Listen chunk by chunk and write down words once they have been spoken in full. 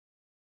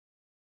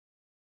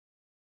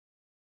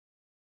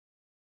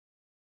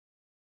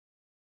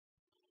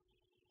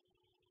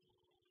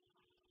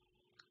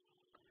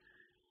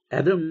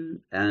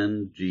Adam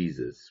and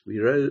Jesus. We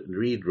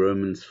read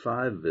Romans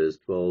 5, verse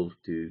 12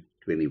 to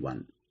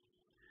 21.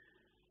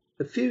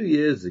 A few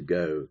years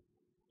ago,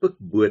 Book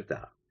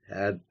Botha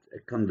had a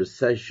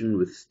conversation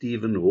with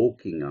Stephen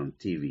Hawking on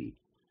TV,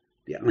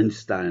 the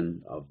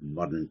Einstein of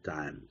modern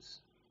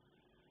times.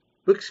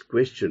 Book's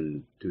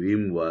question to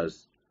him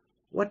was,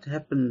 what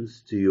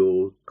happens to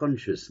your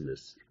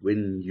consciousness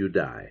when you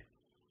die?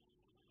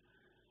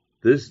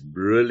 This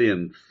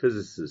brilliant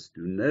physicist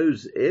who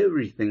knows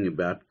everything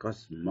about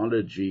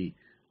cosmology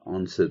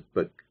answered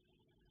Book,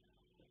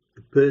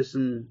 a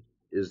person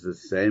is the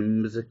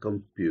same as a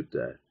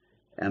computer,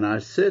 and I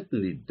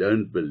certainly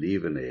don't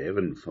believe in a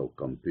heaven for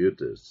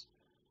computers.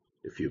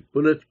 If you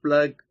pull its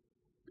plug,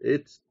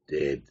 it's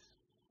dead.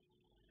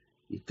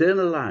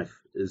 Eternal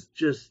life is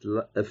just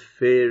a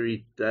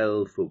fairy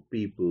tale for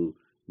people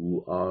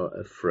who are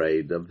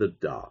afraid of the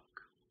dark.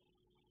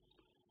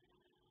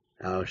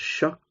 How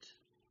shocked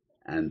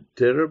and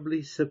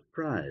terribly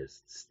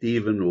surprised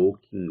Stephen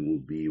Hawking will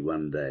be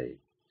one day,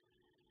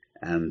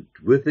 and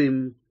with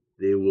him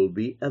there will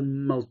be a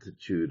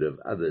multitude of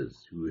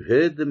others who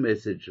heard the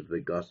message of the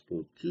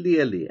gospel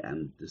clearly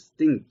and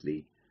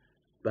distinctly,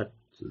 but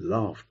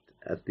laughed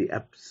at the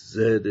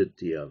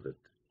absurdity of it.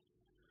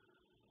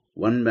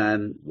 One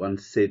man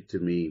once said to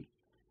me,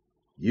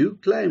 "You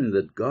claim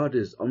that God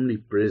is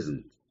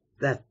omnipresent.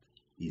 That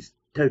is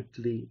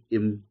totally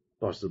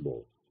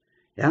impossible.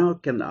 How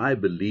can I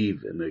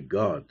believe in a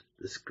God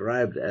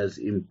described as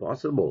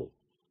impossible?"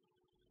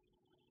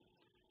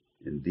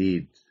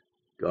 Indeed,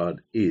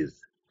 God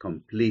is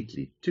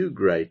completely too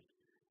great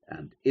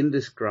and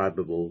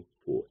indescribable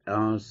for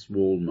our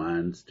small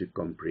minds to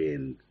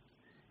comprehend,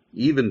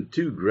 even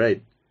too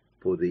great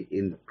for the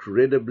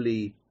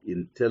incredibly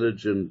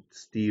intelligent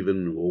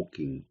Stephen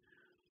Hawking.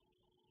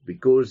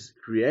 Because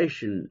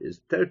creation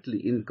is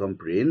totally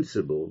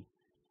incomprehensible,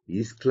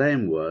 his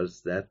claim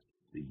was that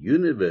the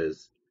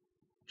universe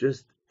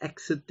just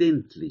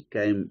accidentally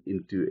came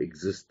into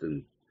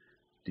existence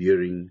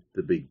during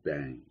the Big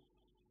Bang.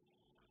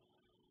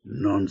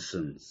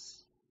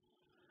 Nonsense.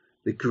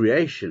 The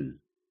creation,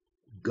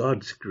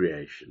 God's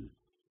creation,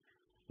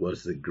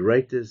 was the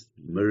greatest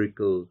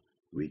miracle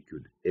we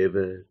could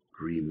ever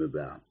dream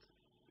about.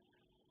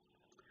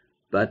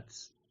 But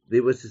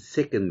there was a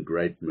second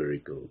great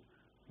miracle,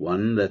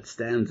 one that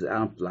stands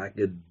out like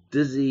a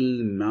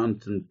dizzying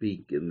mountain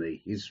peak in the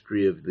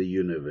history of the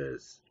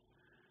universe.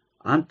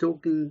 I'm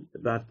talking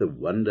about the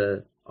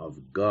wonder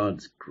of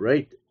God's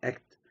great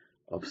act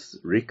of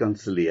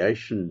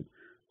reconciliation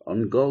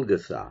on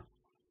Golgotha.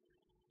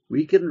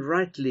 We can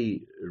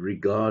rightly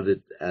regard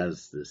it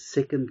as the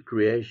second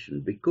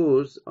creation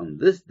because on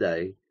this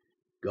day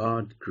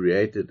God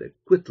created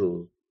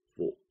acquittal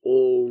for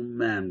all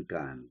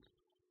mankind.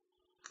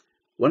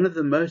 One of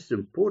the most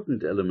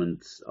important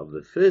elements of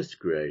the first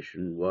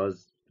creation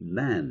was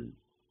man,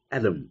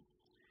 Adam.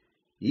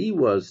 He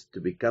was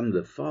to become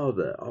the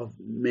father of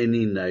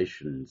many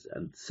nations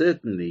and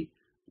certainly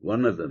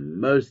one of the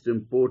most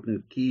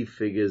important key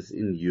figures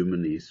in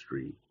human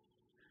history.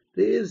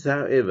 There is,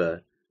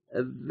 however,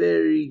 a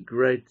very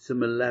great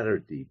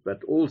similarity,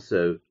 but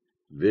also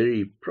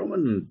very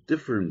prominent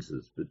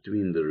differences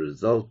between the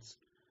results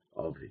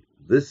of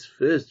this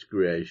first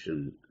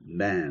creation,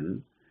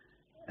 man,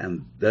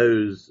 and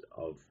those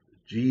of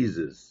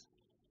Jesus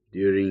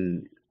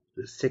during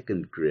the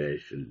second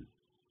creation.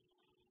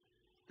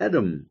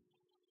 Adam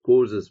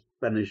causes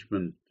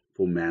punishment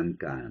for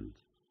mankind.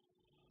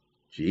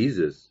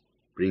 Jesus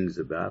brings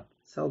about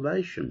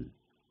salvation.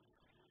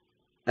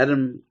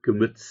 Adam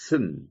commits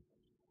sin.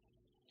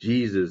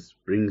 Jesus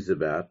brings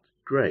about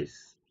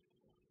grace.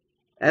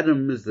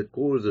 Adam is the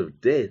cause of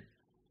death.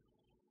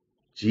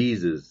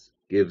 Jesus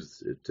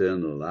gives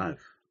eternal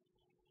life.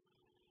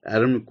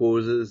 Adam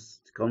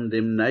causes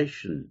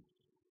condemnation.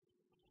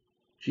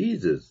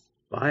 Jesus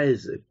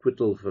buys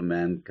acquittal for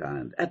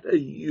mankind at a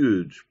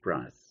huge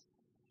price.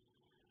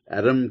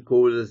 Adam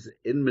causes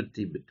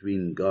enmity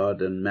between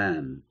God and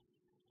man.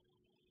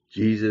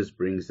 Jesus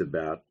brings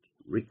about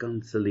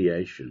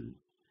reconciliation.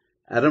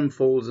 Adam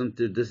falls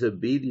into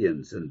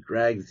disobedience and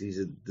drags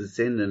his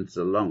descendants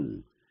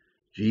along.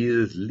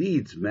 Jesus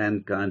leads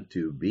mankind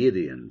to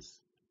obedience.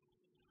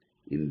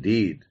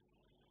 Indeed,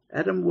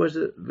 Adam was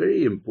a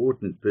very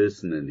important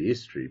person in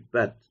history,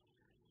 but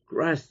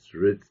Christ's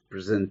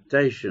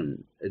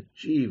representation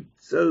achieved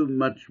so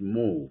much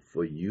more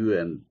for you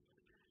and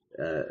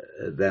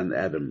than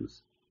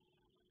Adam's.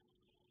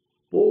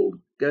 Paul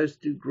goes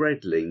to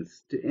great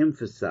lengths to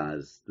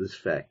emphasize this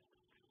fact.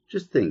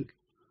 Just think,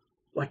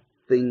 what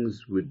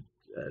things would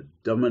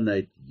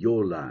dominate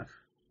your life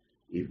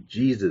if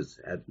Jesus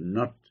had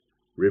not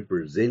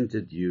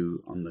represented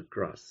you on the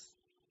cross?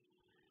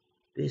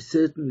 There's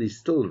certainly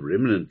still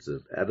remnants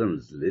of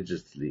Adam's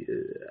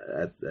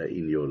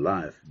in your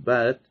life,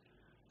 but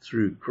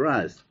through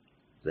Christ,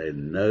 they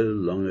no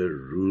longer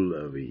rule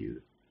over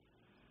you.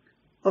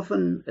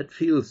 Often it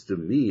feels to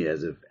me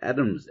as if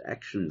Adam's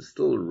actions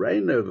still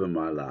reign over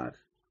my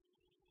life.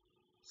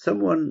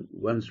 Someone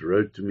once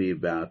wrote to me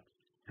about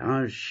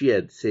how she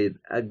had said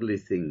ugly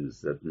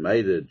things that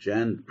made her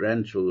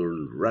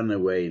grandchildren run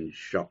away in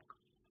shock.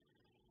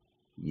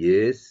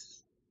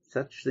 Yes,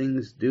 such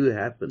things do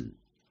happen.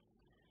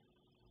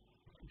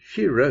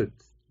 She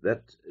wrote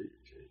that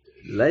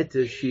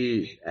later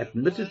she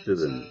admitted to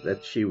them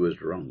that she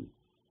was wrong.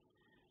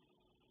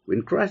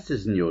 When Christ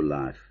is in your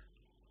life,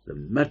 the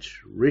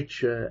much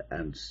richer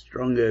and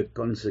stronger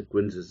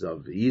consequences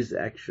of his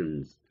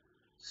actions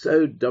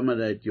so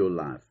dominate your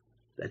life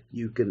that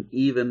you can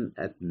even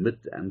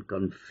admit and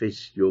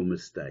confess your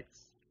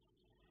mistakes.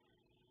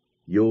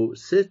 Your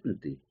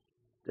certainty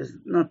does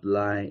not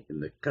lie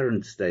in the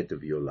current state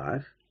of your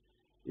life.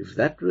 If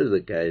that were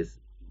the case,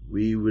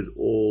 we would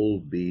all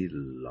be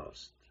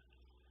lost.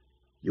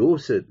 Your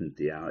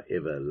certainty,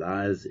 however,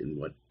 lies in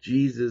what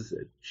Jesus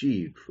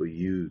achieved for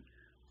you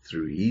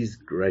through his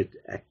great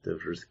act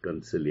of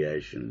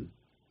reconciliation.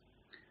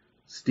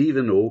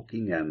 Stephen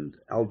Hawking and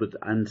Albert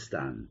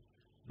Einstein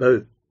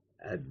both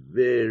had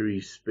very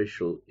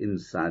special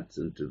insights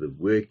into the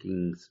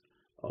workings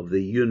of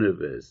the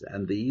universe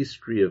and the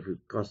history of the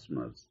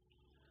cosmos.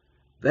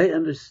 They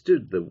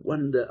understood the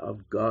wonder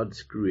of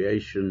God's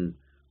creation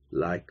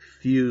like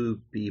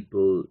few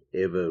people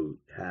ever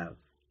have.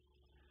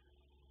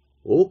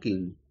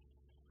 Hawking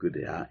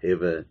could,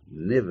 however,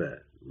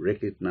 never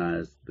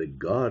recognize the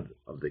God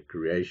of the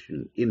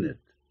creation in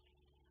it.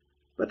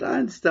 But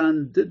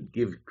Einstein did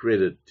give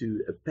credit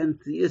to a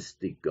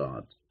pantheistic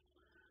God.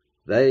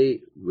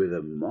 They were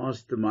the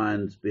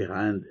masterminds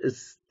behind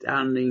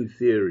astounding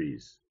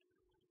theories.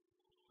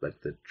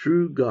 But the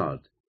true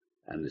God,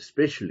 and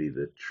especially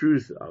the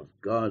truth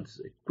of God's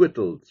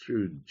acquittal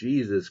through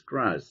Jesus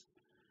Christ,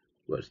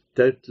 was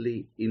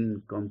totally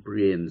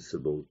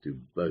incomprehensible to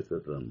both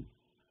of them.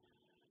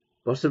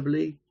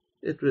 Possibly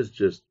it was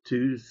just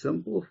too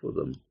simple for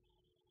them.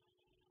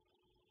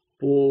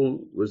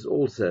 Paul was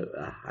also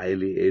a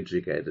highly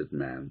educated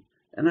man,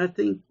 and I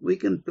think we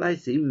can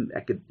place him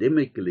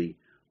academically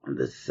on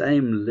the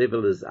same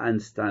level as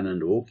Einstein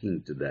and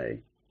Hawking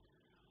today.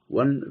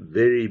 One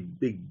very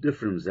big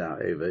difference,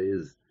 however,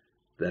 is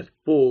that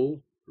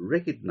Paul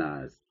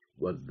recognized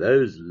what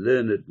those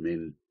learned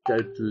men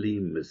totally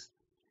missed.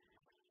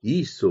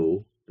 He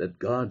saw that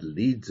God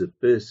leads a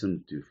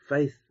person to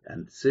faith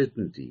and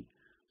certainty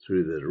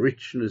through the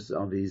richness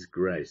of his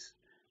grace,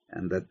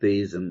 and that there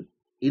is an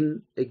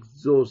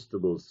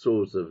inexhaustible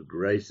source of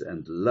grace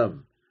and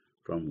love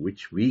from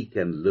which we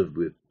can live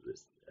with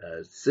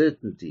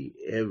certainty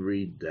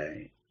every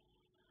day.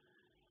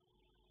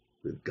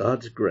 With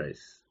God's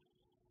grace,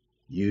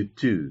 you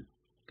too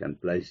can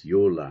place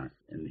your life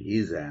in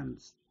his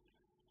hands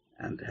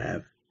and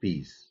have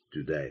peace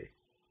today.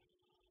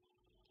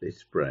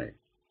 Let's pray.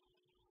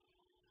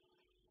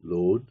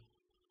 Lord,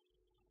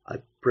 I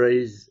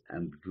praise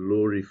and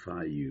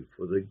glorify you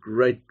for the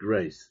great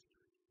grace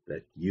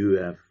that you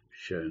have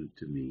shown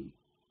to me.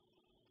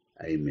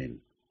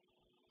 Amen.